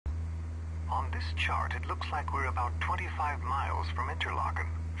On this chart, it looks like we're about 25 miles from Interlaken.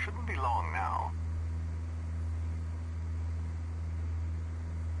 Shouldn't be long now.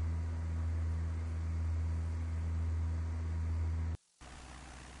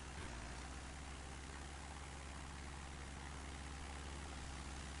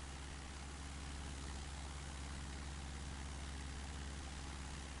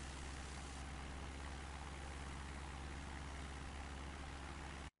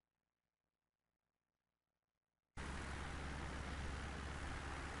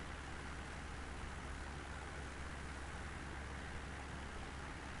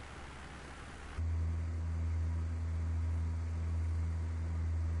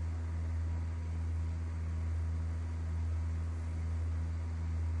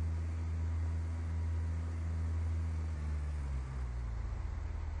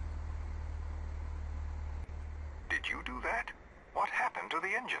 Did you do that? What happened to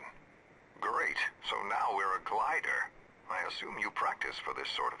the engine? Great, so now we're a glider. I assume you practice for this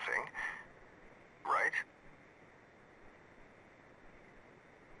sort of thing, right?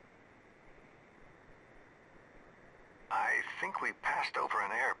 I think we passed over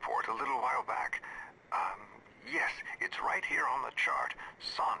an airport a little while back. Yes, it's right here on the chart,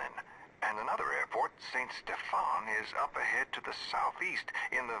 Sonnen. And another airport, St. Stefan, is up ahead to the southeast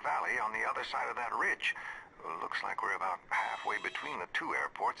in the valley on the other side of that ridge. Looks like we're about halfway between the two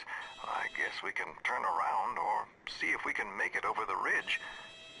airports. I guess we can turn around or see if we can make it over the ridge.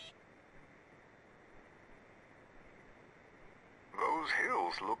 Those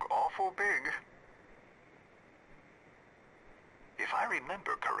hills look awful big. If I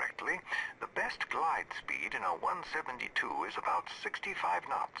remember correctly, the best glide speed in a 172 is about 65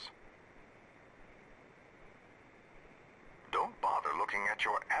 knots. Don't bother looking at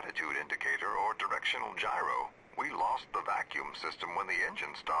your attitude indicator or directional gyro. We lost the vacuum system when the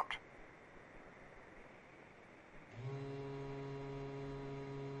engine stopped.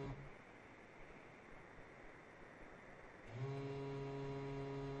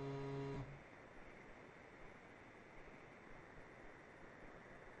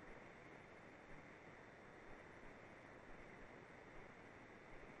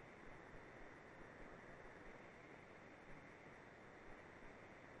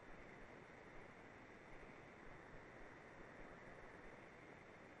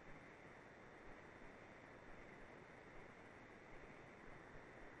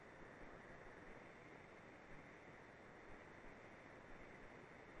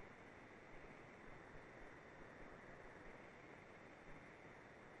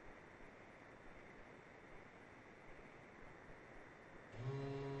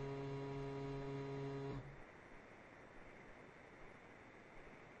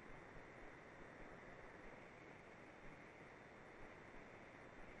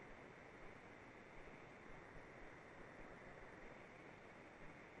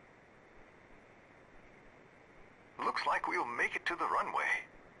 Looks like we'll make it to the runway.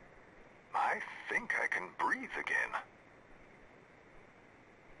 I think I can breathe again.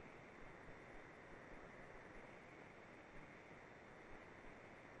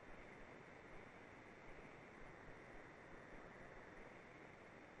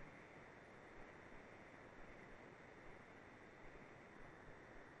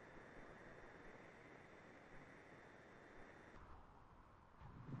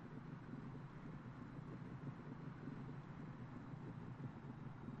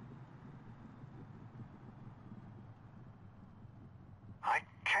 I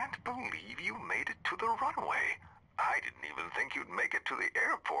can't believe you made it to the runway. I didn't even think you'd make it to the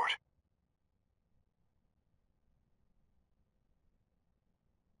airport.